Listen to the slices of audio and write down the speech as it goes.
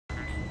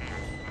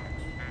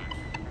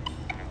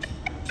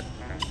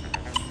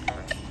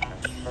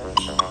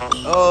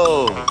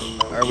Oh,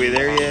 are we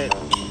there yet?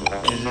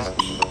 Is this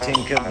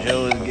Tin Cup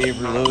Joe is gay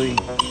for Louie?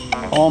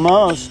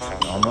 Almost.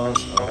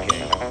 Almost?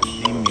 Okay.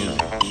 Theme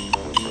music.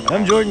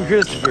 I'm Jordan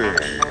Christopher.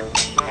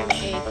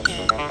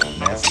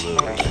 And that's Louie.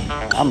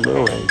 I'm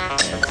Louie.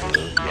 That's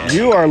Louie. Yeah.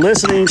 You are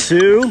listening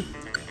to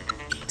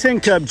Tin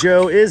Cup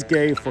Joe is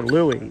gay for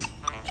Louie.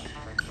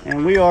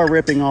 And we are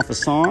ripping off a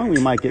song we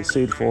might get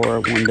sued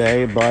for one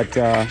day, but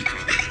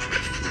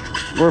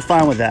we're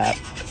fine with that.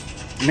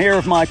 I'm here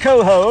with my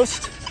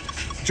co-host,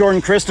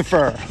 Jordan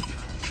Christopher.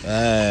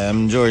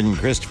 I'm Jordan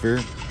Christopher.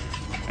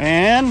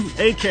 And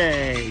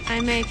AK.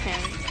 I'm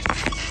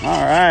AK.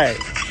 All right.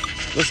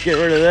 Let's get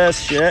rid of this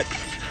shit.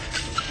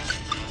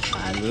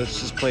 Let's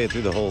just play it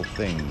through the whole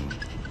thing.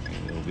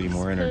 It'll be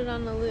more Put it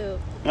on the loop.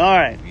 All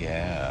right.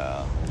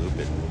 Yeah, loop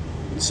it.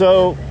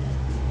 So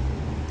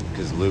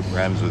Because loop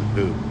rhymes with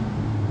poop.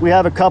 we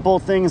have a couple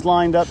things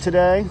lined up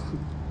today.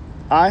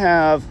 I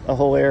have a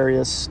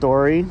hilarious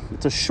story.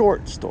 It's a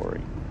short story,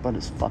 but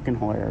it's fucking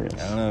hilarious.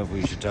 I don't know if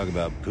we should talk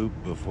about poop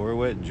before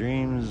wet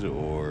dreams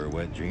or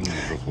wet dreams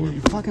before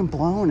You're poop. fucking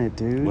blowing it,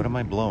 dude. What am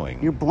I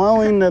blowing? You're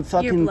blowing the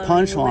fucking blowing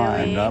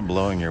punchline. I'm not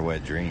blowing your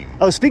wet dream.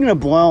 Oh, speaking of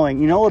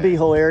blowing, you know what would be Okay.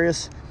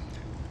 hilarious?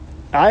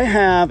 I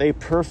have a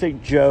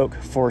perfect joke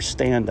for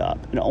stand-up.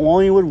 It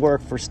only would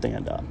work for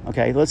stand-up.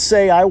 Okay, let's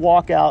say I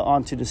walk out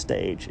onto the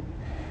stage,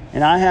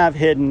 and I have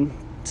hidden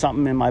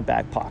something in my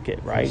back pocket,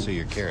 right? So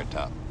you're Carrot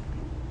Top.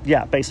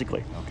 Yeah,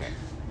 basically. Okay.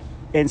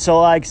 And so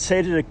I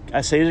say to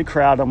the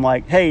crowd, I'm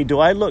like, hey, do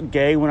I look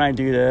gay when I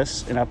do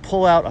this? And I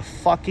pull out a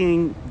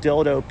fucking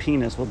dildo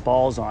penis with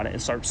balls on it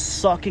and start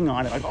sucking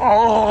on it, like,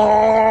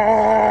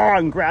 oh,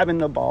 and grabbing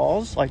the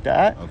balls like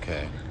that.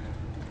 Okay.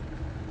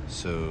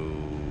 So,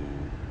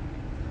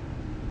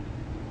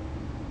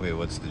 wait,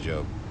 what's the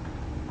joke?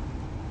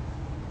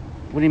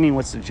 What do you mean,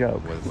 what's the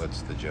joke?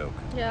 What's the joke?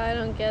 Yeah, I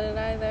don't get it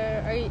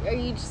either. Are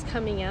you just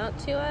coming out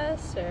to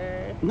us,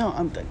 or No,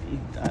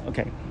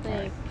 okay.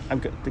 like? I'm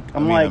good.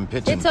 I'm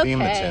pitching It's okay.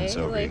 FEMA tents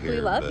over Like, here.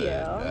 we love but you.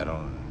 I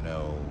don't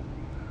know.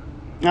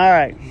 all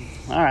right.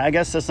 I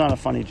guess that's not a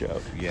funny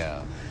joke.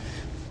 Yeah.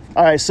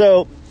 All right,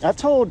 so I've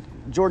told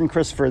Jordan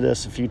Christopher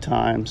this a few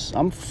times.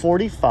 I'm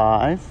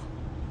 45,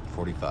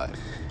 45.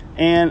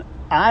 and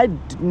I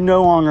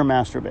no longer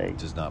masturbate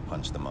Does not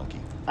punch the monkey.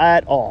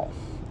 at all.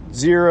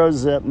 Zero,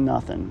 zip,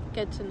 nothing.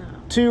 Good to know.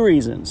 2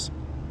 reasons.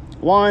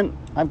 1,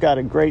 I've got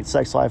a great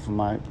sex life with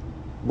my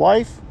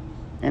wife,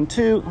 and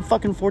 2, I'm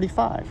fucking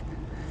 45.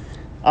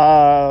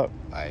 Wow.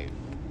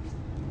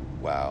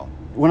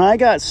 When I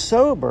got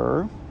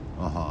sober,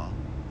 Uh-huh.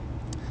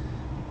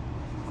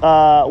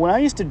 when I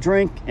used to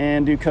drink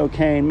and do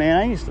cocaine, man,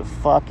 I used to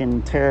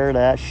fucking tear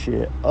that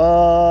shit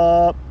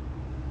up.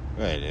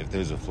 Right, if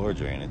there's a floor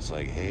drain, it's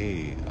like,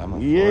 hey, I'm a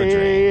Yeah, floor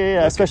drain. yeah.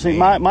 Look at Especially me.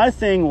 my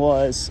thing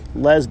was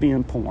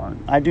lesbian porn.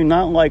 I do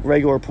not like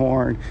regular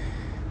porn.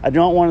 I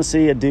don't want to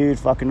see a dude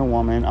fucking a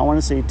woman. I want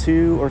to see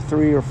 2 or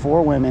 3 or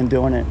 4 women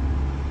doing it.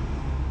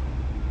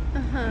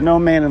 No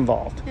man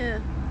involved. Yeah.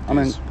 I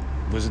mean,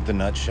 Was it the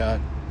nut shot?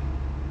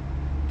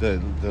 The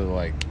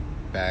like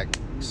back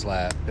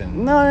slap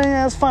and no,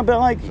 yeah, it's fine, but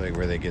like, it's like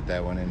where they get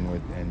that one in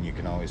with, and you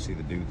can always see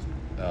the dude's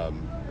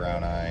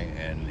brown eye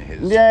and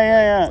his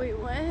yeah. Wait,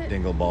 what?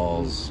 dingle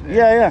balls. And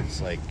Yeah.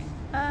 It's like,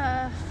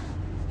 Uh,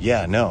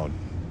 yeah, no,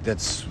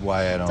 that's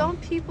why I don't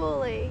people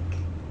like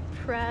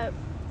prep?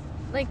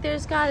 Like,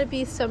 there's got to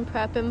be some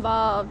prep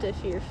involved if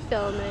you're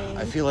filming.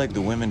 I feel like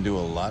the women do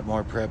a lot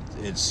more prep.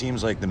 It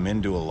seems like the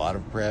men do a lot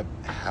of prep.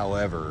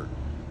 However,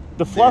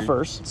 the there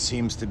fluffers.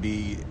 seems to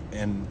be,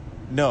 and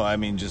no, I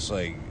mean just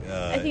like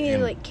I think they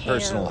in like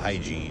personal cam.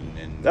 hygiene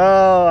and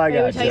Oh, I Are you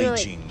got talking you. about,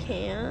 bleaching,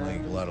 cam?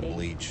 like a lot of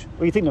bleach.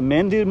 Well, you think the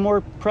men do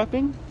more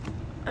prepping?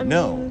 I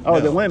No, mean, Oh, no,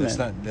 the women.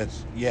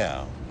 That's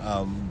yeah,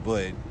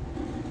 but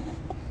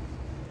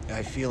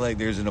I feel like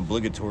there's an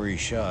obligatory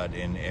shot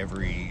in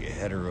every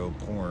hetero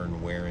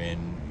porn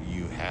wherein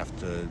you have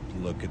to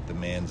look at the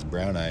man's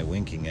brown eye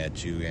winking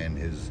at you and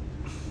his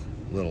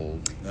little.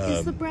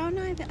 is the brown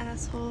eye the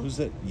asshole? Who's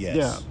that? Yes.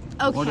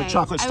 Yeah. Okay. Or the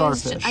chocolate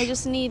starfish. I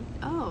just need.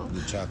 Oh.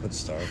 The chocolate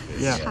starfish.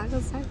 Yeah.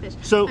 Chocolate starfish.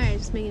 So- Alright,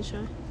 just making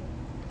sure.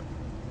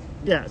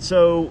 Yeah,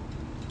 so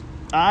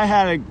I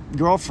had a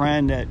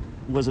girlfriend that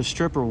was a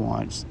stripper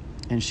once,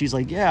 and she's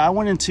like, yeah, I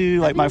went into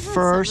like Have my you had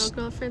first,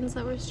 several girlfriends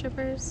that were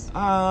strippers.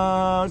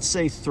 let's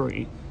say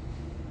 3.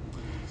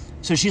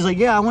 So she's like,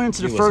 yeah, I went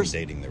into He the wasn't first.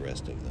 dating the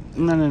rest of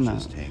them. No, no, They were no.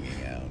 Just hanging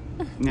out.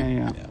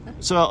 Yeah.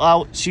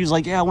 So she was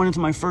like, yeah, I went into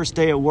my first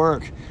day at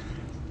work,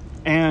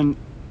 and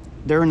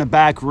they're in the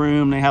back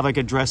room. They have like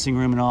a dressing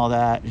room and all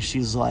that. And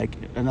she's like,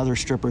 another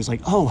stripper's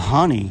like, oh,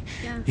 honey,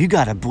 Yeah. you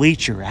got to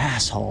bleach your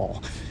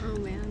asshole. Oh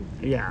man.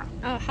 Yeah.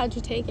 Oh, how'd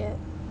you take it?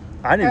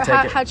 I didn't Or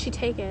take it. how'd she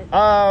take it?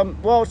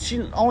 Well,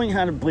 she only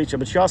had to bleach it,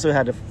 but she also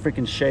had to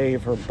freaking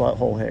shave her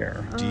butthole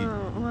hair. Do you,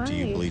 why? do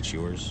you bleach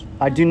yours?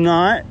 I do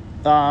not.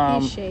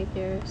 You shave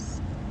yours.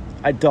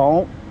 I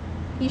don't.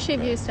 You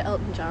shave yours to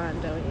Elton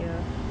John, don't you?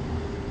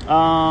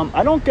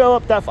 I don't go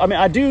up that. I mean,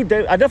 I do.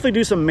 I definitely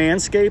do some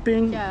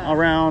manscaping Yeah.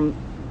 around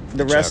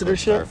the rest of the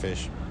Chocolate shit.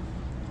 Starfish.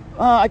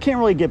 I can't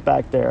really get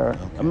back there.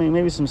 Okay. I mean,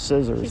 maybe some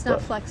scissors. He's but,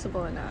 not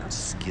flexible enough.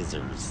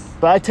 Skizzers.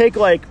 but I take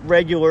like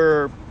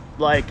regular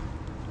like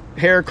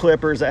hair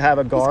clippers that have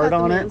a guard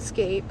on it.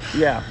 Manscaped.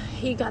 Yeah.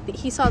 He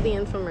saw the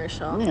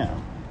infomercial. Yeah.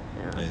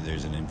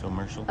 There's an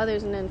infomercial? Oh,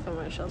 there's an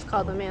infomercial. It's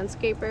called the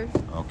Manscaper.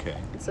 Okay.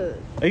 It's a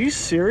Are you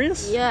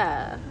serious?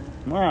 yeah.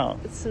 Wow.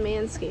 It's the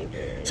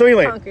Manscaper. So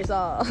anyway. It conquers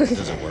all.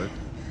 Does it work?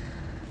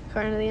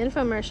 According to the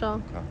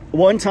infomercial.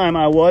 One time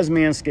I was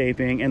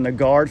manscaping and the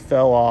guard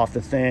fell off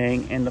the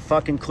thing and the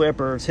fucking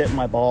clippers hit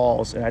my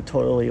balls and I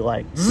totally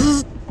like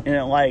zzz, and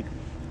it like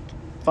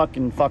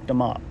fucking fucked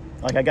them up.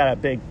 Like I got a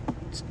big,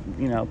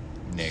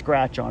 Nick.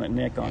 scratch on it,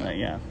 nick on it.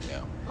 Yeah.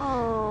 Yeah.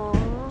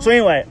 Oh. So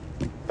anyway,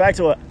 back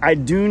to it. I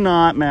do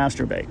not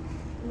masturbate.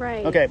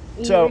 Right. Okay,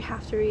 You so-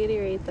 have to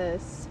reiterate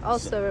this.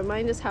 Also,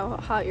 remind us how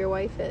hot your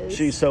wife is.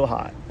 She's so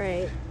hot.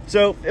 right.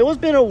 So it was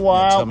been a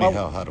while. Tell me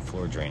how hot a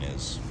floor drain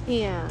is.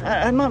 Yeah.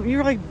 I'm not.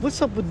 You're like, what's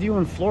up with you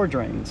and floor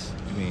drains?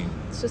 I mean,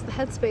 It's just the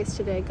headspace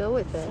today. Go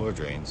with it. floor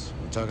drains.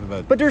 We're talking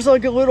about. But there's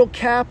like a little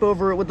cap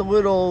over it with the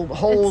little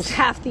holes. It's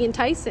half the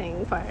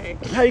enticing part.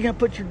 How are you gonna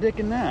put your dick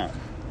in that?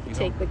 You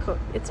take the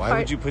it's why part.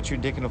 would you put your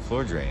dick in a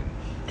floor drain?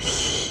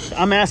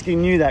 I'm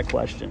asking you that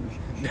question.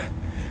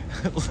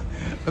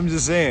 I'm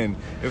just saying,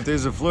 if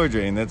there's a floor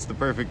drain, that's the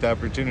perfect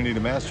opportunity to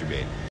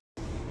masturbate.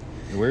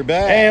 We're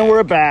back. And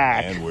we're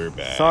back. And we're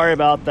back. Sorry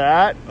about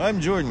that. I'm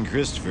Jordan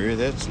Christopher.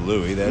 That's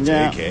Louie. That's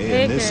Yeah. AK.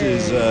 And this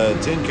is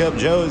Tin Cup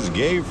Joe's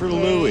Gay for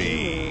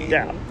Louie.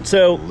 Yeah.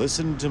 So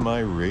Listen to my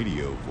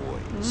radio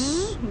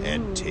voice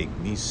and take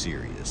me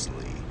seriously.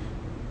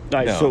 all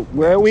right, No, so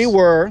where we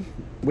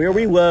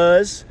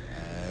was,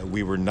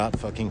 We were not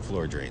fucking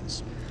floor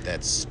drains.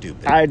 That's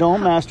stupid. I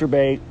don't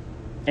masturbate.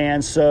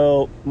 And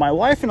so my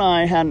wife and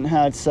I hadn't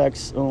had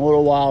sex in a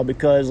little while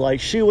because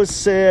like she was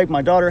sick,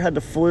 my daughter had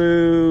the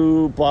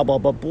flu, blah, blah,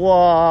 blah,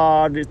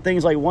 blah.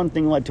 Things like one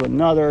thing led to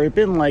another. It'd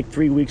been like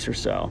 3 weeks or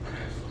so.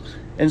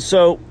 And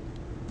so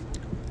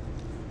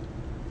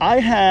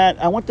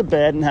I went to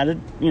bed and had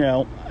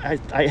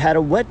I had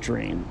a wet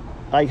dream.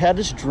 I had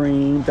this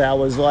dream that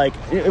was like,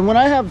 and when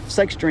I have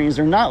sex dreams,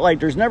 they're not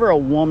like, there's never a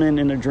woman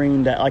in a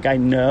dream that like I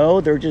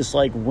know. They're just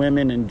like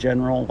women in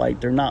general.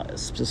 Like they're not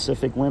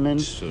specific women.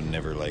 So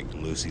never like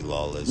Lucy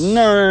Lawless.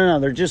 No.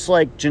 They're just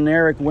like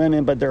generic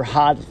women, but they're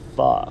hot as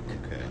fuck.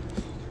 Okay.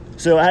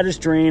 So I had this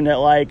dream that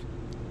like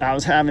I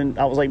was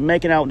like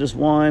making out with this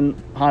one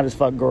hot as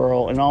fuck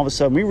girl, and all of a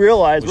sudden we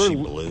realized Was she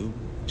blue?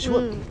 She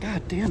was,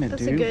 God damn it,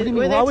 That's a dude! good- What do you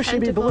were mean? there Why would she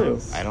be blue?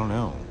 tentacles? I don't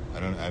know.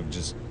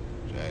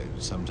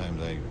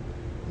 Sometimes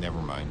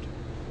never mind.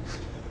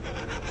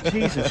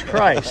 Jesus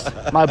Christ,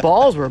 my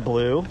balls were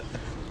blue. All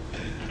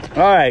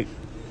right,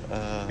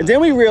 and then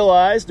we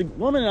realized, the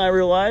woman and I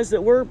realized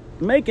that we're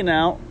making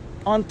out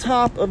on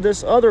top of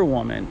this other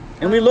woman,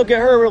 and we look at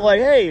her, we're like,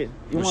 hey,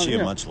 Was she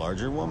a much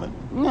larger woman?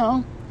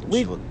 No,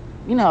 She looked-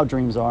 you know how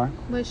dreams are.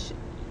 Which,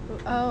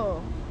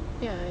 oh,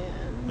 yeah.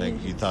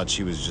 Like you thought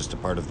she was just a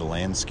part of the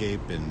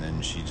landscape, and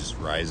then she just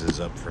rises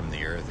up from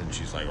the earth, and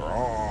she's like,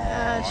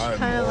 "Oh, She I'm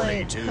kind of horny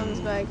like too." comes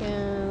back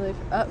in,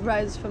 like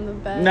rises from the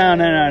bed. No.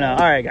 All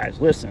right,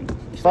 guys, listen.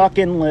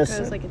 Fucking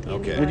listen. Goes like a Okay.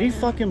 dandelion. Would you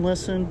fucking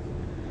listen?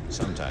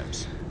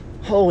 Sometimes.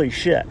 Holy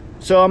shit.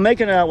 So I'm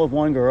making it out with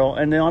one girl,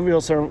 and then we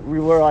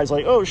realize,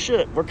 like, oh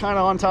shit, we're kind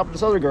of on top of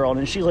this other girl. And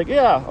then she's like,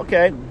 yeah,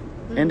 okay.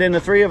 And then the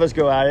three of us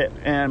go at it,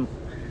 and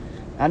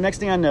next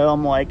thing I know,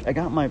 I'm like, I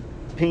got my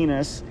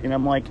penis, and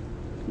I'm like,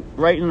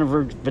 right in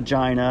her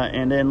vagina,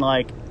 and then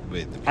like,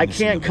 Wait, the I penis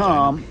in can't the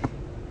vagina?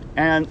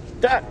 come,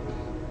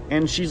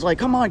 and she's like,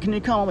 come on, can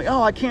you come? I'm like,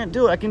 oh, I can't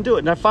do it, I can do it.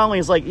 And I finally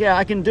was like, yeah,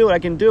 I can do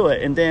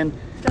it. And then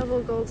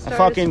Double gold stars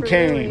fucking for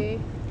came.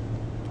 Louie.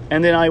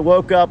 And then I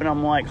woke up and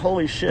I'm like,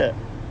 holy shit.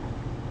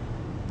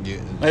 Yeah,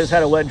 I just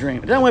had a wet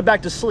dream. Then I went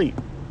back to sleep.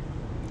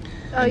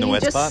 Oh, In the you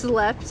wet just spot?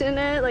 slept in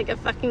it like a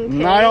fucking pig?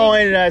 Not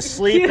only did I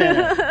sleep in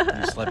it,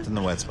 You slept in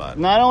the wet spot.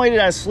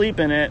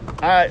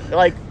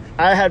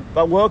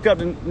 I woke up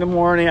in the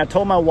morning. I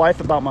told my wife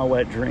about my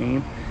wet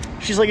dream.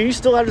 She's like, you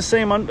still have the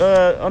same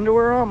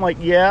underwear on? I'm like,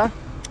 yeah.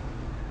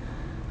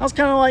 I was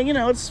kind of like,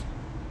 it's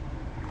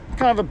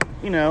kind of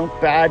a,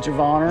 badge of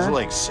honor. Is it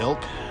like silk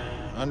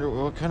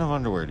underwear? What kind of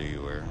underwear do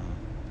you wear?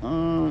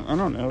 I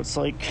don't know. It's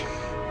like,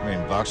 I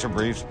mean, boxer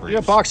briefs.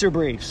 yeah, boxer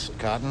briefs.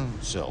 Cotton,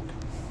 silk.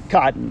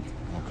 Cotton.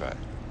 Okay.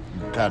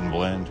 Cotton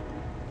blend.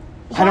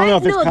 I don't know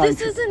if it's No, cotton.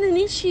 this isn't an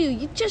issue.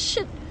 You just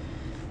should.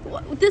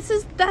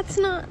 That's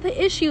not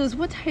the issue. Is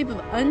what type of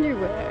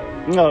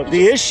underwear. No,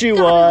 the issue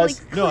gotta,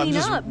 was, like, No, I'm clean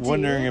just up, dude.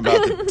 wondering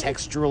about the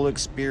textural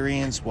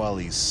experience while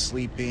he's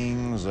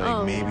sleeping. Like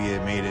Oh. maybe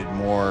it made it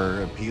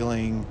more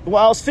appealing.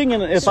 well, I was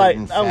thinking if I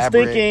Certain was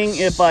thinking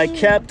fabrics. if I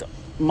kept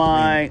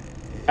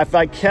if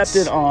I kept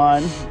it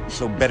on.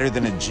 So better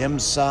than a gym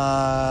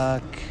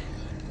sock.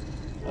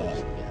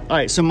 All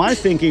right, so my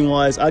thinking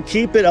was I'll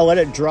keep it, I'll let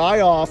it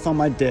dry off on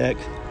my dick,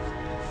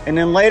 and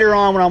then later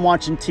on when I'm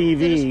watching You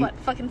just TV, what?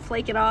 Fucking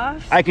flake it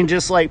off. I can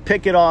just like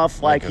pick it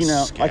off like, Like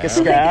a like a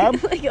scab?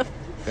 scab. Like a,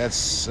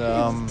 That's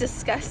it's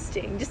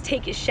disgusting. Just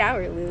take a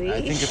shower, Louie.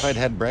 I think if I'd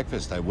had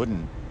breakfast, I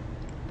wouldn't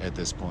at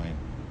this point.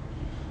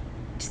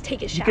 just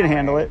take a shower. You can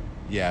handle it.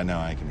 Yeah, no,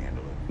 I can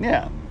handle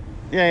it.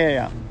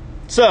 Yeah.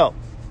 So,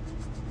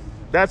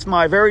 that's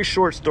my very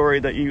short story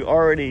that you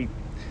already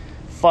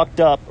fucked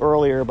up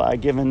earlier by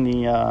giving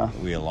the...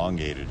 We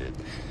elongated it.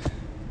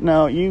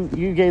 No, you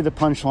gave the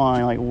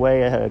punchline like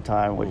way ahead of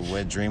time, which...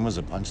 Wet dream was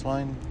a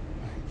punchline?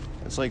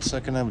 It's like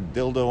sucking a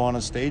dildo on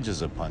a stage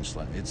as a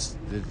punchline.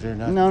 They're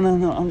not... No,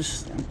 I'm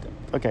just...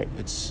 Okay.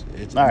 It's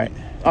All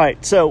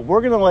right. So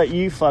we're gonna let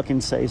you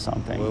fucking say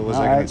something. What was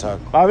all I gonna right? talk?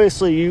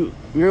 Obviously,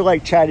 you're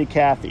like Chatty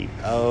Cathy.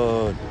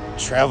 Oh,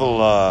 travel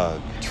log.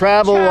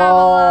 Travel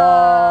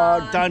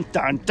log. Dun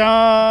dun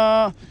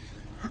dun.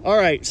 All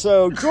right.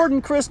 So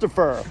Jordan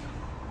Christopher,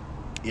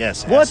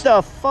 Yes. what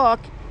the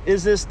fuck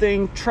is this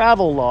thing?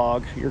 Travel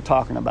log you're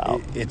talking about?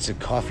 It's a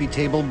coffee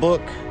table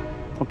book.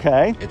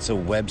 Okay. It's a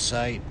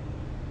website.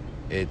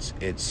 It's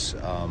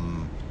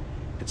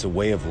a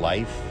way of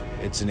life.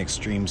 It's an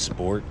extreme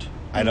sport.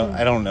 I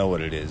don't know what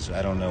it is.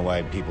 I don't know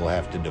why people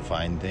have to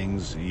define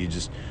things. You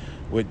just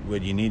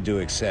what you need to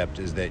accept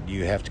is that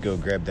you have to go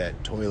grab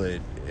that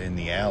toilet in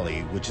the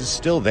alley, which is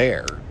still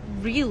there.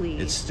 Really?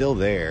 It's still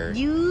there.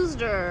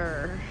 Used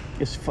or...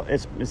 It's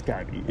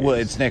gotta be used. Well,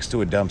 it's next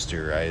to a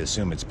dumpster. I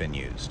assume it's been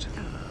used.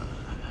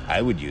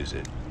 I would use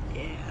it.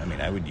 Yeah. I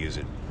mean, I would use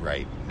it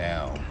right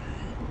now.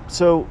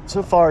 So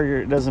far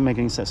it doesn't make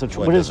any sense. So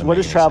What what is doesn't make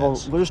any travel?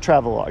 sense? What is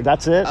travel log?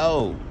 That's it.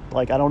 Oh,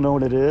 Like I don't know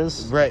what it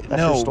is. right. That's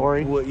no, your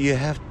story. Well, you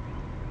have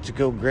to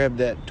go grab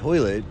that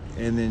toilet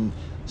and then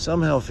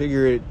somehow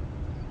figure it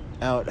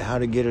out how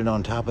to get it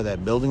on top of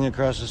that building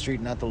across the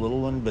street. Not the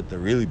little one, but the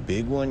really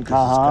big one,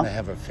 because it's going to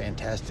have a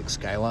fantastic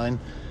skyline.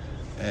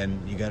 And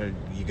you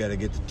gotta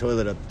get the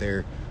toilet up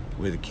there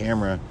with a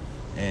camera,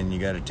 and you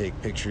got to take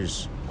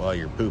pictures while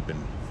you're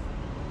pooping.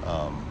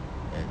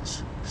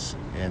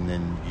 And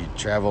then you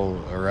travel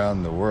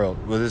around the world.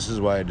 Well, this is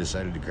why I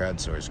decided to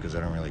crowdsource, because I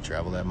don't really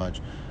travel that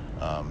much,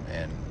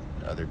 and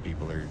other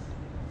people are,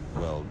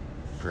 well,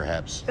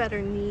 perhaps.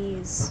 Better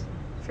knees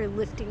for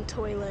lifting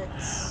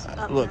toilets.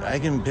 Look, I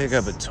can pick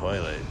up a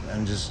toilet.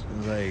 I'm just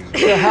like.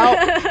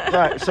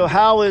 So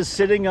how is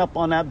sitting up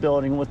on that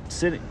building with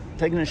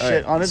taking a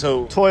shit on a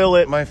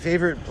toilet, My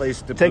favorite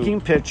place to taking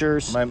poop,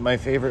 pictures? my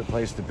favorite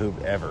place to poop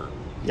ever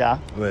Yeah.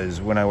 was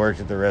when I worked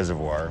at the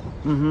reservoir,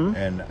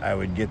 and I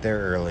would get there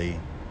early,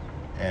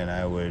 and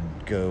I would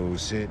go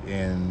sit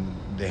in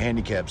the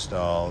handicap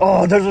stall.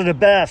 Oh, those are the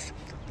best.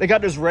 They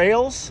got those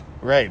rails.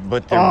 Right,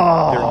 but they're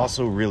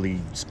also really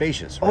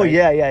spacious, right? Oh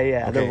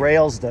yeah. The Okay.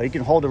 rails though, you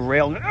can hold a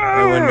rail.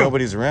 And when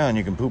nobody's around,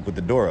 you can poop with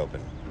the door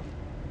open.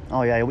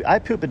 Oh yeah, I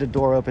poop at the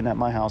door open at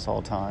my house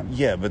all the time.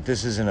 Yeah, but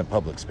this isn't a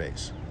public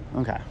space.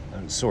 Okay.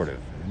 Sort of.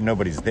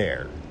 Nobody's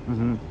there.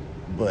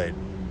 But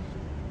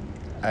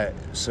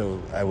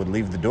I would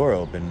leave the door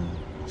open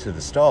to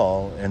the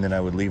stall, and then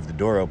I would leave the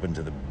door open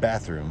to the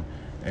bathroom,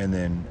 and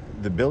then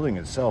the building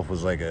itself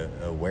was like a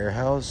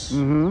warehouse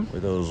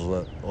with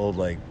those old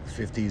like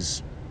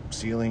 50s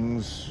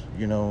ceilings.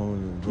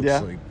 Looks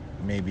like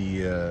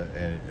maybe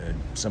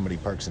somebody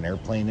parks an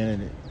airplane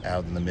in it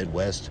out in the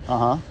Midwest.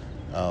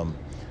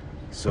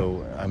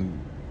 So I'm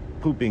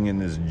pooping in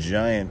this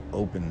giant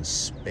open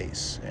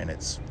space, and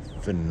it's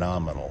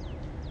phenomenal.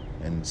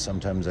 And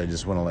sometimes I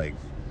just want to like.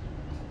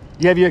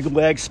 You have your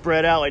legs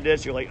spread out like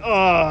this. You're like,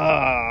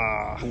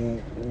 ah.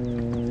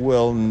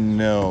 Well,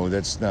 no,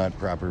 that's not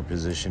proper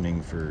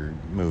positioning for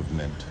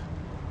movement.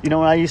 You know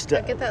when I used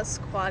to Get that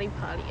squatty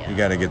potty out. You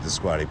got to get the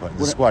squatty potty.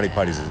 The squatty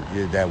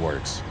potties, that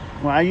works.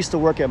 when I used to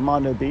work at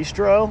Mondo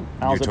Bistro,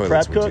 I was Your a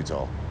toilets prep were cook. too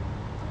tall.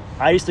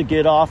 I used to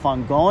get off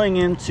on going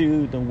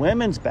into the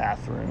women's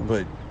bathroom,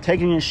 But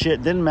taking a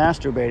shit, then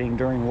masturbating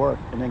during work,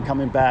 and then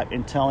coming back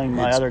and telling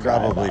my it's other guy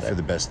probably about for it.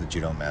 the best that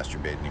you don't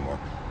masturbate anymore.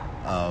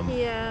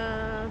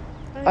 Yeah.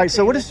 All right,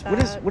 so what is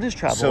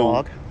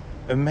Travelog?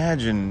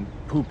 Imagine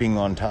pooping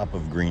on top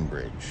of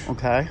Greenbridge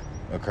Okay.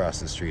 across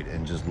the street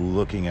and just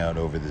looking out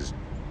over this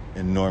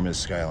enormous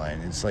skyline.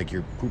 It's like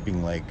you're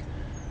pooping like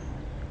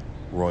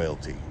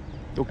royalty.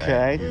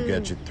 Okay. You've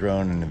got your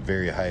throne in a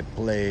very high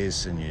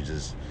place, and you're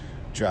just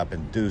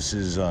dropping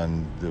deuces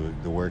on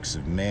the works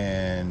of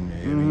man.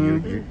 I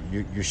mean,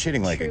 you're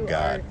shitting like True a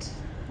god. art.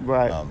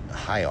 Right.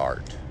 High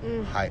art.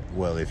 High.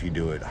 Well, if you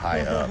do it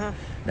high up.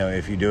 Now,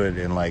 if you do it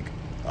in like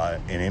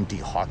an empty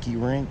hockey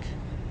rink,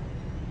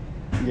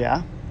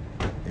 Yeah.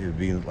 it would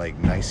be like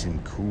nice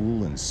and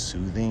cool and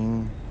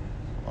soothing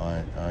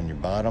on your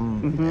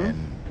bottom,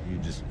 and you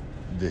just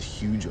this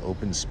huge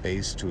open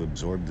space to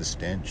absorb the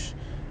stench,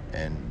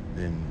 and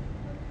then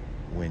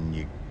when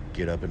you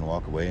get up and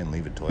walk away and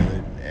leave a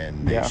toilet,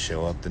 and they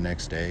show up the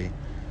next day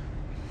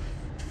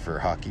for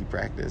hockey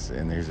practice,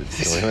 and there's a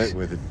toilet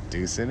with a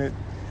deuce in it,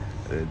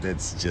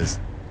 that's just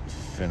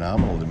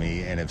phenomenal to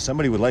me. And if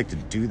somebody would like to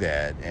do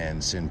that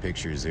and send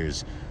pictures,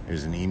 there's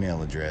an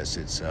email address.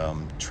 It's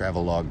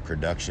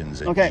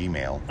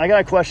travellogproductions@gmail. I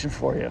got a question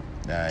for you.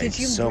 Did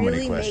you so really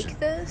many questions. make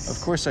this? Of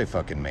course I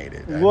fucking made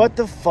it. What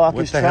the fuck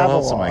what is the hell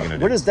else am I Travelog? gonna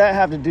do? What does that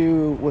have to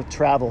do with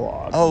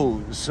Travelog?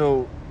 Oh,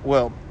 so,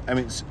 well, I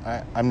mean,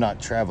 I'm not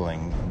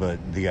traveling, but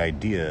the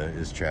idea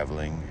is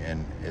traveling,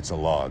 and it's a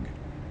log.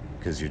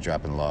 because you're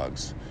dropping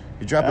logs.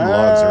 You're dropping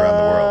logs around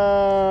the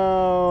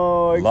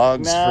world. Oh,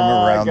 Logs now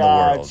from around the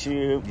I world. got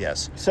you.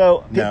 Yes.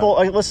 So Now- people,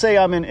 let's say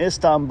I'm in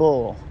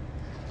Istanbul.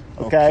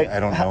 Okay. I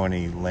don't know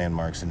any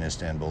landmarks in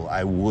Istanbul.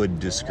 I would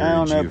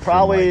discourage know, you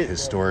probably- from like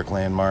historic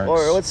landmarks.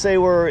 Or let's say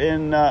we're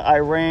in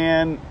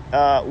Iran,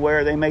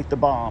 where they make the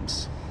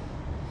bombs.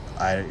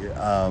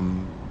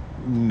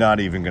 Not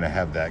even going to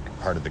have that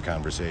part of the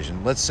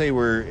conversation. Let's say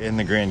we're in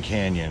the Grand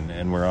Canyon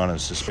and we're on a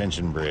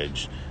suspension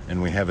bridge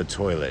and we have a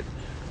toilet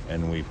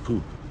and we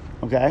poop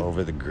Okay.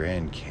 over the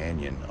Grand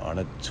Canyon on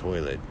a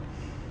toilet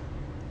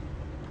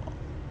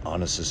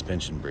on a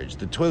suspension bridge.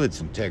 The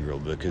toilet's integral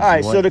because All right.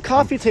 you So want the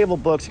coffee table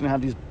book's gonna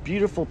have these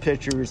beautiful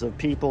pictures of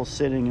people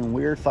sitting in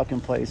weird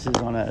fucking places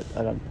on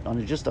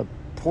just a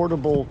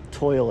portable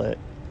toilet.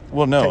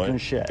 well, no, taking a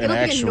shit. an It'll be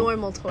a actual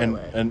normal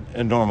toilet.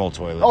 a normal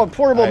toilet. Oh,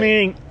 portable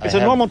meaning I it's a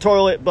have- normal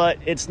toilet, but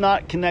it's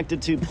not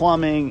connected to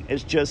plumbing.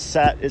 It's just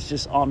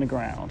on the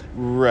ground.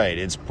 Right,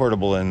 it's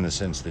portable in the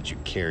sense that you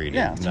carried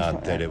Yeah. it,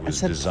 not that it was I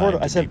said designed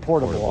to I said be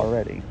portable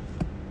already.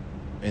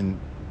 And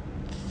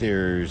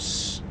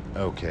there's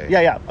okay.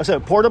 Yeah. I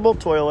said portable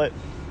toilet,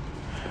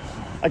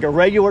 like a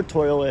regular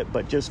toilet,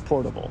 but just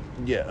portable.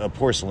 Yeah, a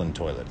porcelain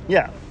toilet.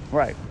 Yeah.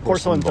 Right.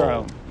 Porcelain bowl.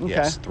 throne. Okay.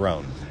 Yes,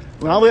 throne.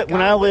 When I lived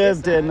what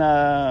is in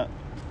wow,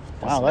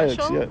 that looks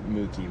special? good.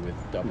 Mookie with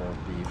double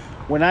beef.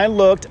 When I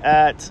looked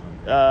at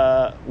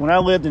when I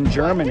lived in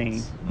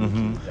Germany,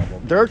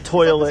 their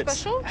toilets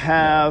special?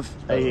 have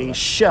a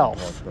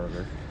shelf.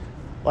 Burger.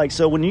 Like,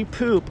 so when you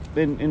poop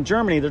in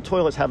Germany, their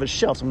toilets have a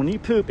shelf. So when you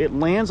poop, it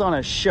lands on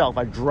a shelf,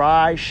 a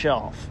dry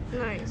shelf.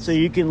 Nice. So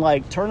you can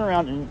like turn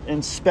around and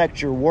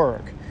inspect your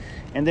work.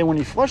 And then when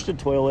you flush the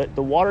toilet,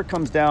 the water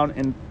comes down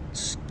and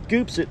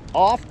scoops it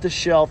off the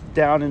shelf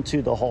down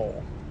into the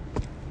hole.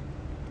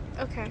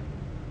 Okay.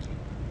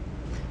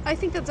 I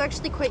think that's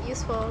actually quite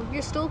useful.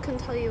 Your stool can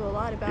tell you a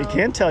lot about It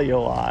can tell you a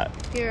lot.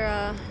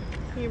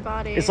 your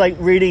body. It's like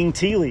reading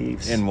tea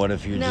leaves. And what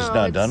if you're no, just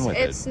not done with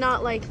it's it?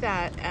 not like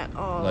that at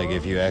all. Like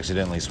if you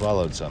accidentally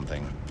swallowed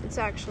something. It's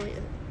actually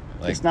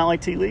Like It's not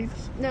like tea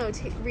leaves? no.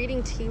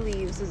 Reading tea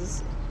leaves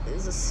is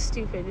a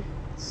stupid,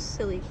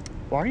 silly.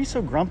 Why are you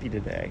so grumpy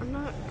today? I'm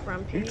not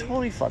grumpy. You're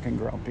totally fucking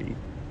grumpy.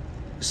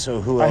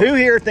 so who else? Who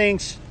here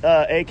thinks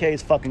AK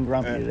is fucking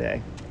grumpy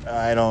today?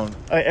 I don't.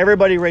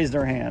 Everybody raised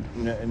their hand.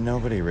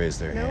 Nobody raised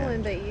their No hand.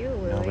 one but you,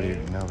 Louie.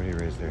 Nobody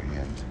raised their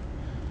hand.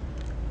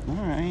 All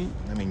right.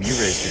 I mean, you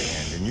raised your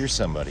hand, and you're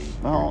somebody.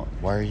 Well-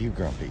 Why are you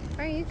grumpy?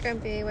 Why are you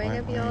grumpy? Why Why-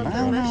 you gotta be why- all I up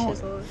don't in my know.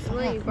 shizzle? I'm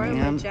letting you Fuck, borrow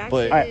man. my jacket.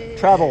 But- All right,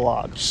 travel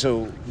log.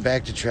 So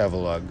back to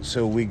Travelog.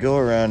 So we go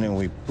around and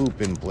we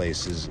poop in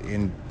places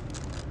in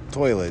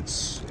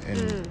toilets,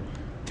 and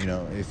you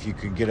know, if you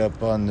could get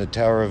up on the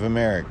Tower of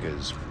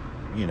Americas,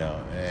 you know,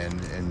 and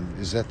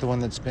is that the one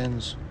that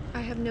spins? I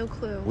have no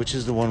clue. Which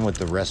is the one with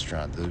the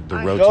restaurant, the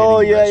I- rotating Oh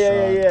yeah,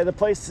 restaurant? yeah. The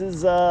place is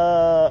is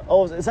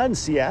that in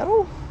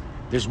Seattle?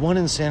 There's one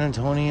in San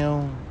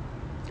Antonio,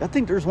 I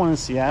think there's one in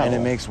Seattle. and it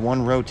makes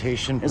one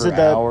rotation Is per it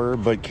the- hour.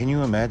 But can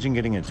you imagine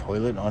getting a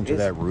toilet onto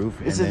that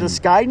roof Is and it then the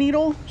Sky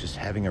Needle? just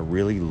having a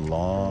really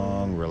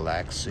long,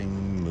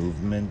 relaxing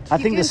movement? I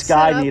You think the can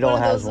Sky set up Needle one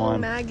of has those little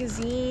one.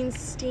 magazine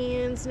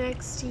stands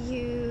next to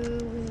you,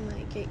 and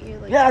like get you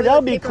like. Yeah, toilet that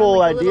would be a paper cool on,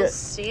 like, a idea. little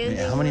standing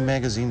How many one.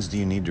 magazines do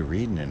you need to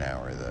read in an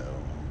hour, though?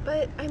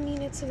 But I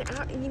mean, it's an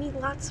hour. You need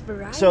lots of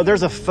variety. So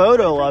there's a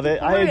photo of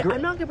it. I Right, agree.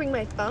 I'm not gonna bring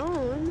my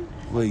phone.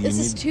 Well, you This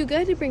is need. too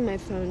good to bring my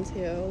phone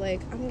to. Like,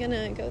 I'm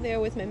gonna go there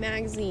with my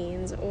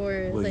magazines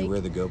or Will like. you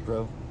wear the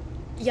GoPro?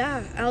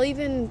 Yeah, I'll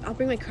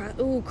bring my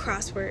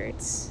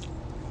crosswords,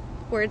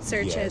 word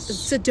searches, Yes.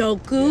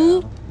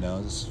 Sudoku. Yeah.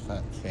 No, this is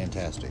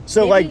fantastic.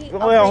 So Maybe like,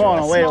 I'll well, bring hold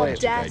a on, wait, small wait.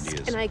 desk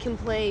Ideas. and I can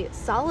play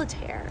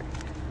solitaire.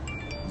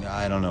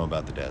 I don't know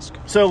about the desk.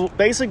 So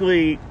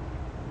basically,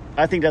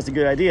 I think that's a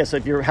good idea. So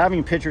if you're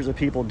having pictures of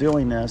people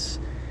doing this,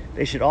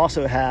 they should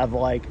also have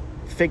like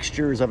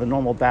fixtures of a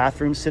normal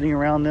bathroom sitting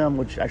around them,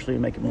 which actually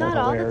would make it more Not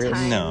all the hilarious.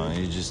 time. No,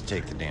 you just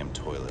take the damn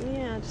toilet.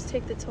 Yeah, just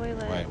take the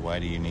toilet. Why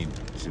do you need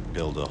to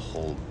build a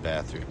whole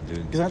bathroom?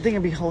 Dude, Because I think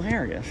it'd be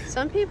hilarious.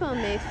 Some people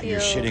may feel. you're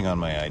shitting on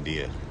my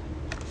idea.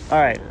 All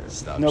right.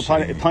 Stop No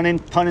shitting.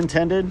 pun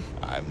intended.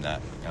 I'm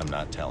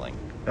not telling.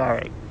 All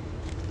right.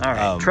 All right.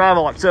 Um,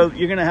 Travel. So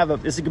you're gonna have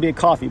this is gonna be a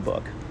coffee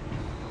book.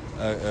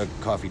 A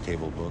coffee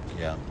table book,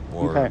 yeah.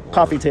 Or, Okay,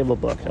 coffee table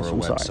book. Or That's a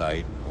what I'm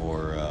sorry. website,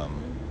 or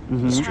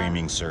Mm-hmm. a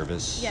streaming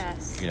service.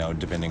 Yes. You know,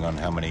 depending on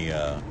how many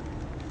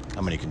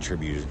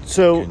contributors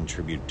So-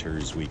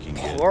 we can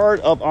get. Part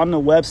of on the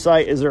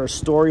website is there a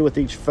story with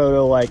each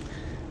photo like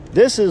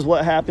this is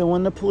what happened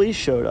when the police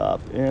showed up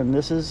and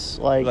this is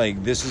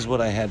Like, this is what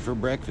I had for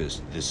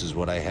breakfast. This is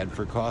what I had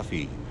for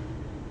coffee.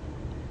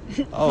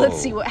 Oh, Let's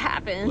see what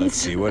happens. Let's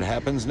see what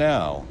happens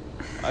now.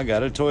 I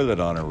got a toilet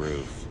on a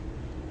roof.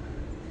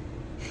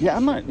 yeah,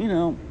 I'm not,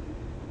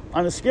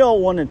 on a scale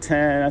of 1 to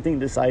 10, I think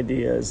this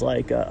idea is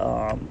like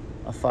a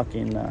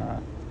fucking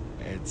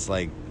It's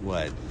like,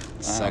 what?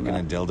 Sucking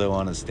a dildo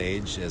on a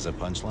stage as a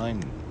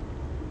punchline?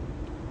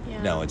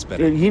 Yeah. No, it's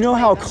better. you know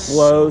how So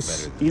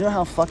close better. you know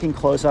how fucking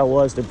close I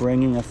was to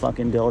bringing a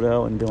fucking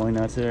dildo and doing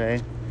that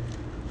today.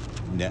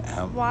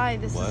 Why?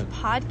 This what? is a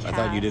podcast. I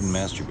thought you didn't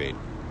masturbate.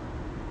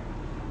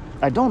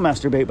 I don't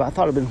masturbate, but I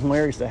thought it'd been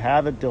hilarious to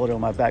have a dildo in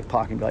my back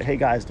pocket and be like, "Hey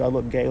guys, do I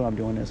look gay when I'm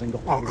doing this?" And go.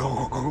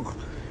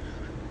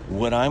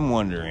 What I'm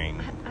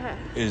wondering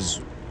is,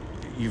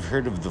 you've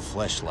heard of the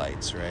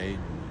fleshlights, right?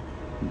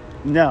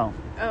 No.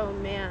 Oh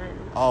man.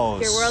 Oh,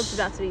 Your world's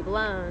about to be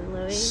blown,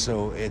 Louis.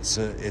 So it's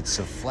a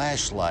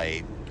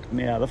flashlight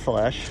Yeah, the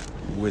flesh.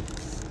 with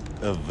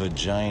a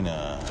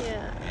vagina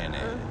Yeah. in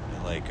it,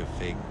 like a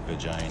fake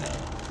vagina,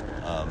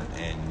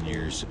 and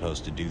you're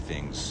supposed to do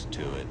things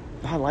to it.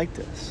 I like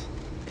this.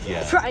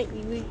 Yeah. Right.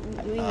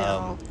 We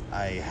know.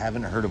 I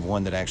haven't heard of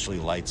one that actually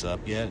lights up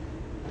yet.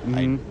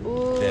 Mhm.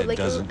 Ooh, that like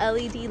doesn't-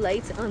 LED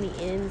lights on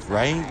the inside.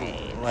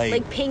 Right?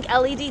 Like pink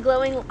LED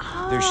glowing.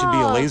 Oh, There should be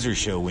a laser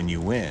show when you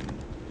win.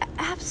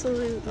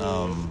 Absolutely.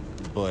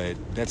 But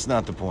that's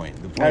not the point.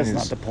 The point That's is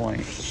not the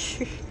point.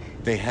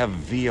 they have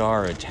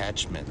VR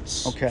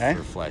attachments Okay.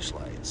 for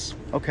flashlights.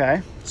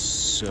 Okay.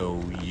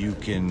 So you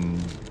can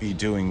be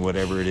doing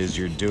whatever it is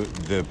you're doing.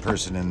 The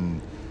person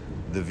in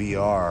the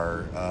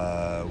VR,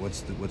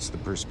 what's the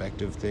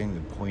perspective thing?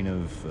 The point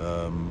of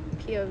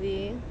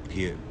POV.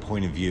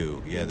 point of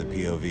view. Yeah, the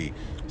POV.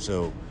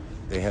 So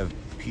they have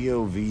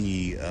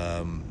POV.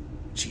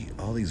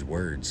 All these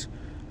words.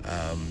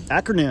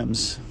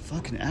 Acronyms.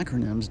 Fucking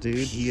acronyms, dude.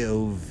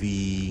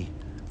 POV.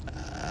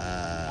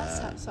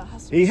 So it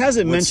has to He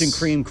hasn't What's- mentioned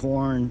cream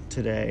corn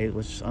today,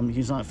 which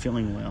he's not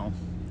feeling well.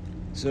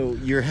 So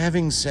you're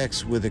having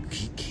sex with a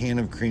can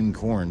of cream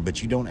corn,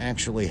 but you don't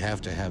actually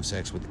have to have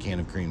sex with a can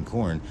of cream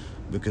corn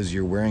because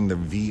you're wearing the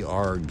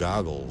VR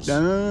goggles.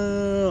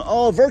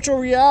 Oh, virtual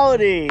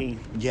reality.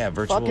 Yeah,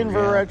 virtual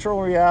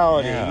Virtual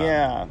reality. Yeah.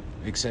 Yeah.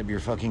 Except you're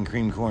fucking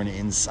cream corn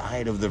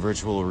inside of the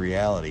virtual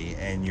reality,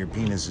 and your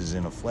penis is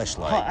in a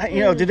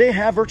fleshlight. Did they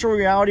have virtual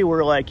reality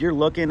where like you're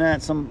looking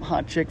at some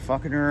hot chick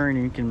fucking her and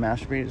you can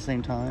masturbate at the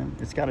same time?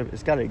 It's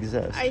gotta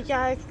exist.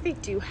 I think they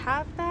do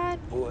have that.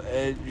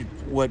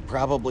 What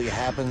probably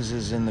happens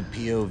is in the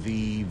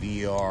POV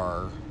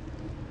VR,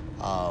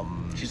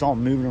 She's all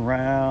moving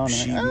around.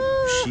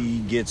 she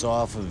gets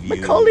off of you,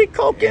 Macaulay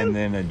Culkin. and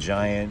then a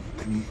giant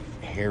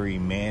hairy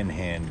man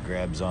hand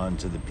grabs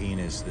onto the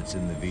penis that's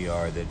in the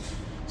VR that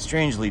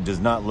strangely does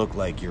not look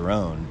like your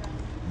own,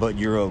 but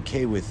you're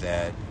okay with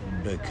that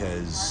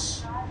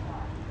because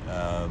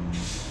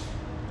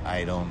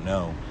I don't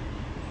know.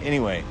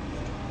 Anyway,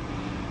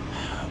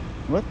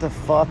 What the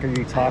fuck are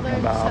you talking I learned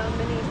about? so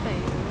many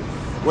things.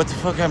 what the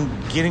fuck I'm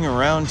getting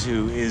around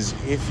to is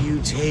if you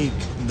take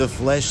the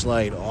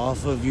fleshlight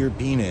off of your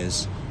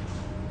penis,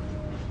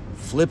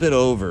 flip it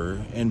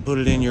over, and put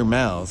it in your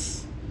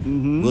mouth,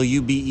 will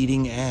you be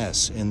eating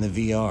ass in the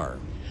VR?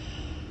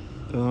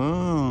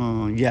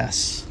 Oh,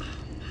 yes.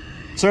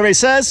 Survey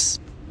says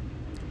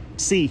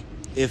C.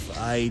 If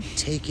I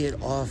take it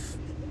off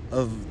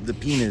of the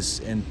penis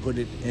and put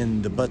it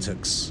in the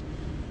buttocks,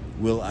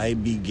 will I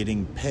be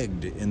getting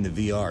pegged in the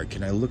VR?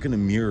 Can I look in a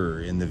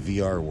mirror in the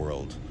VR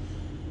world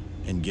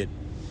and get...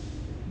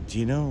 Do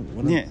you know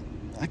what I'm... Yeah.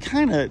 I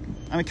kind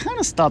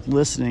of stopped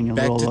listening a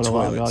Back to little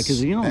while ago toilets.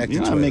 because you're Back to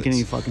not making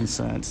any toilets. fucking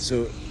sense.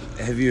 So,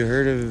 have you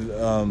heard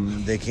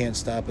of They Can't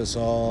Stop Us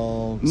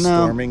All No.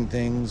 storming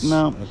things?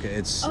 No. Okay,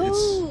 it's...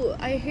 Oh,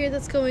 I hear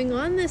that's going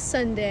on this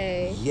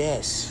Sunday.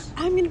 Yes.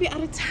 I'm gonna be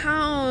out of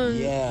town.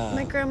 Yeah.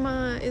 My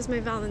grandma is my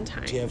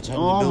Valentine. Do you have time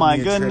Oh to build my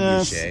me a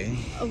goodness.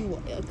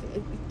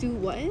 trebuchet? Do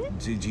what?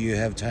 Do you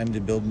have time to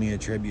build me a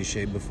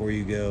trebuchet before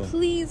you go?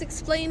 Please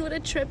explain what a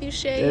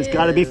trebuchet is. It's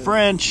got to be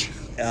French.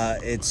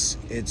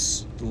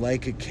 It's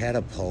like a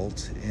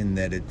catapult in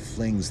that it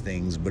flings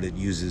things, but it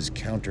uses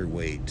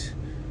counterweight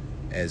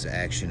as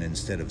action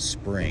instead of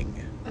spring.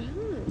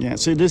 Yeah,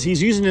 so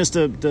he's using this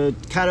to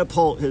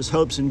catapult his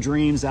hopes and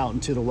dreams out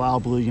into the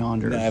wild blue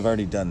yonder. No, I've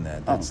already done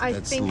that. I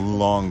That's think-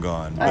 long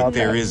gone. But Okay.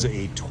 there is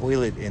a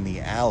toilet in the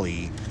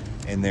alley,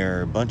 and there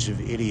are a bunch of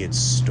idiots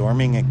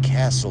storming a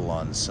castle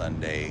on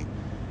Sunday.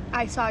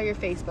 I saw your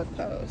Facebook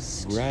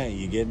post. Right,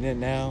 you getting it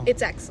now?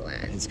 It's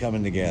excellent. It's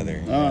coming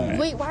together. All right.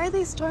 Wait, why are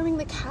they storming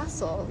the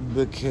castle?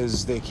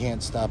 Because they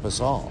can't stop us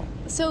all.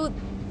 So,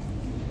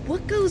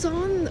 what goes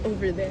on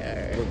over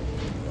there?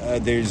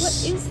 There's...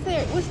 What is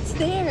there? What's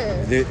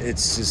there?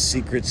 It's a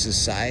secret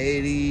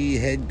society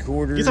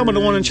headquarters. You're talking about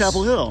the one in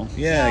Chapel Hill?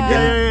 Yeah,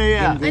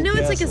 Yeah. I know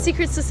it's like a Castle.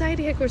 secret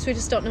society headquarters. We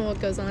just don't know what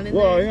goes on in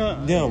Well, there.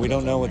 yeah. No, we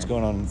don't know what's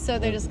going on. So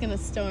they're just gonna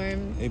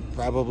storm. They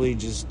probably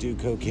just do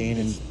cocaine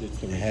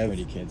and have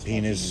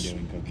penis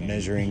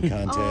measuring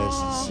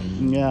contests.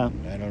 And Yeah.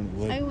 I don't.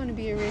 What, I want to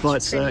be a rich,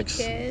 Butt pretty sex.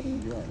 kid.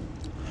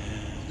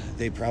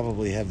 they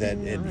probably have that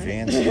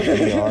advanced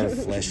VR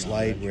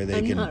fleshlight where they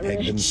I'm can not peg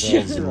rich.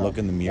 themselves and look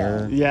in the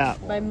mirror. Yeah.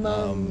 My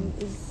mom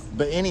is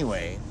But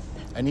anyway,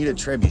 I need a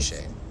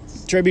trebuchet.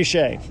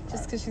 Trebuchet.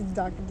 just because she's a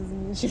doctor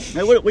doesn't mean she.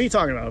 Hey, what are you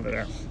talking about over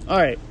there? All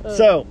right.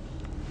 So,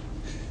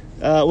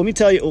 let me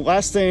tell you,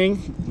 last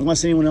thing,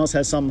 unless anyone else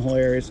has something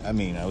hilarious. I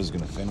mean, I was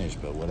gonna finish,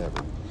 but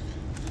whatever.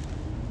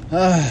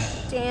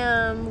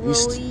 Damn,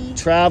 Louie.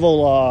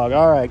 Travel log.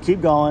 All right,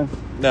 keep going.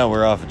 No,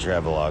 we're off a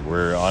travelogue.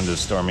 We're on to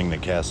storming the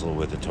castle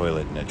with a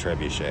toilet and a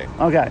trebuchet.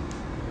 Okay.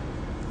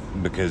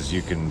 because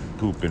you can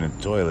poop in a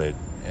toilet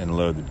and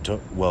load the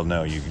well,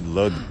 no, you can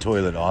load the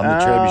toilet on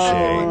the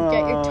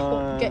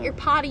trebuchet. Get your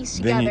potties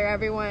Then together, you-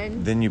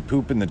 everyone. Then you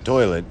poop in the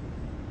toilet.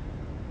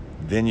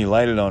 Then you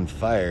light it on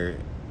fire,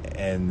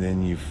 and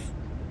then you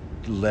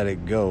let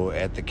it go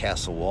at the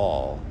castle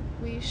wall,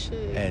 We should.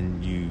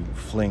 and you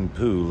fling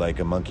poo like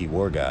a monkey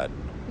war god.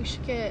 We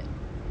should get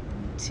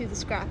to the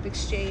scrap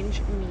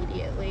exchange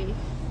immediately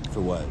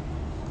For what?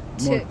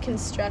 to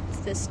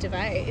construct this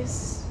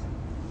device.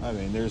 I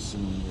mean, there's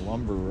some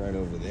lumber right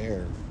over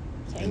there.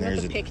 Talking about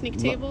the picnic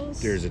tables.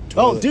 There's a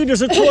toilet. Oh, dude,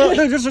 there's a toilet.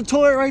 There's a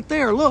toilet right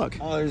there. Look.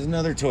 Oh, there's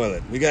another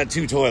toilet. We got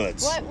 2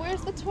 toilets. What?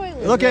 Where's the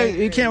toilet? Look at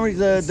you can't read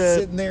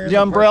Sitting there in the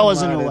the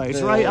umbrella's in parking the lot way. at It's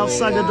the- right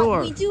outside the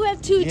door. We do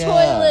have 2 Yeah,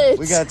 toilets.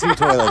 we got 2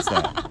 toilets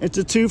now. It's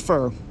a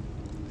twofer.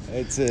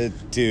 It's a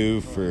 2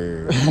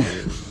 for.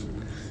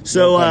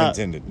 So no pun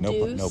intended. No,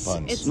 Deuce. no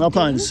puns. It's no deuce.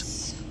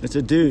 puns. It's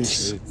a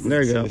deuce. It's-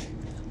 There you go.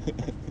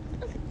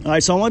 All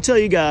right, so I want to tell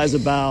you guys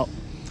about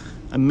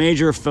a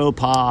major faux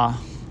pas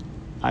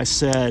I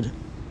said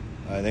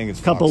I think it's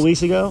a couple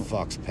weeks ago.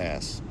 Fox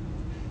Pass.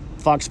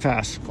 Fox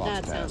Pass. Fox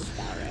That Pass. sounds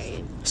about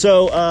right.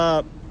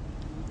 So,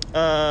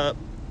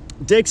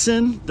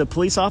 Dixon, the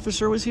police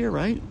officer, was here,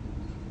 right?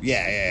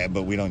 Yeah,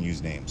 but we don't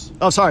use names.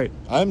 Oh, sorry.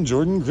 I'm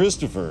Jordan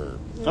Christopher.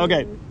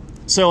 Okay.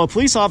 So a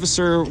police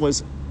officer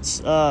was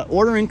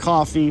ordering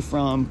coffee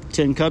from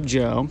Tin Cup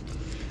Joe,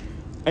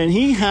 and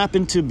he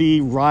happened to be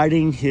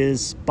riding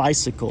his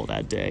bicycle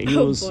that day.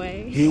 Oh,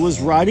 boy. He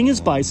was riding his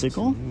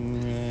bicycle,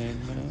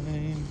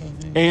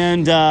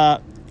 and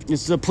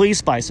it's a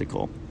police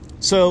bicycle.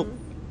 So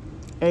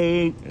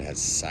It has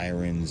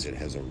sirens. It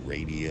has a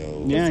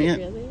radio. yeah, Is it yeah.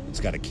 really? It's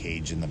got a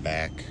cage in the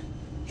back.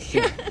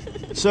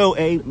 So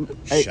a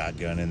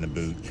Shotgun in the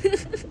boot.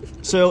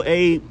 so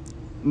a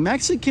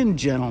Mexican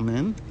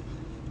gentleman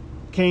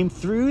came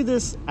through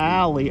this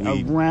alley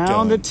We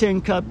around the don't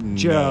Tin Cup Know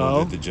Joe.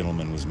 that the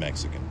gentleman was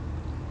Mexican.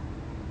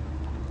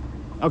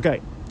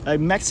 Okay, a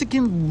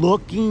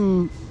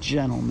Mexican-looking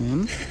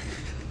gentleman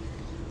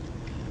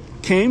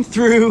came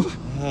through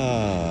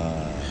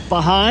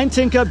behind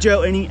Tin Cup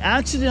Joe, and he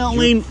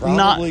accidentally You're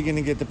probably going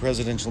to get the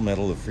Presidential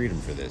Medal of Freedom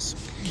for this.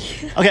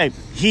 Okay,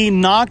 he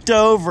knocked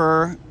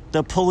over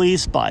the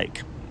police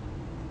bike,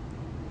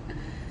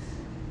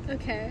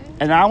 Okay.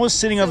 and I was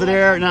sitting over what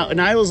there, happened?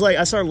 and I was like,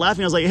 I started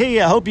laughing. I was like,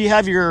 "Hey, I hope you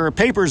have your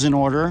papers in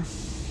order."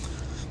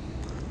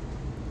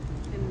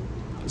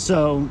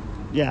 So,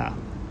 yeah,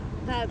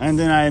 That's and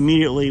then I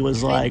immediately was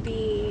could like,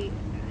 be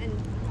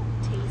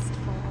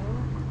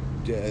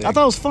tasteful. I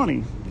thought it was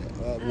funny.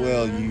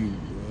 Well, you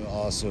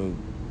also,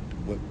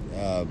 what?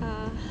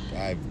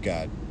 I've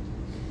got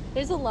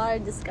There's a lot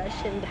of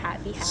discussion to be had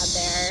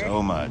there.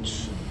 so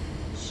much.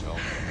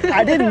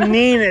 I didn't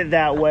mean it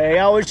that way.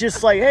 I was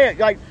just like, hey,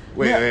 like,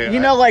 Wait, you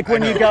know, like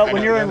when I you know, go I when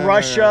know. you're No, in no, no, no,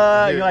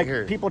 Russia, no. you're like,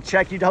 Here. people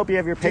check you. Hope you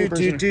have your papers.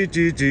 in-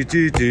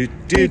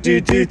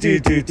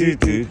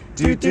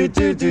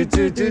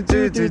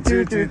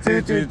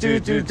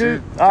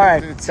 All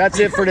right, that's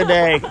it for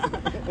today.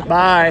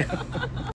 Bye.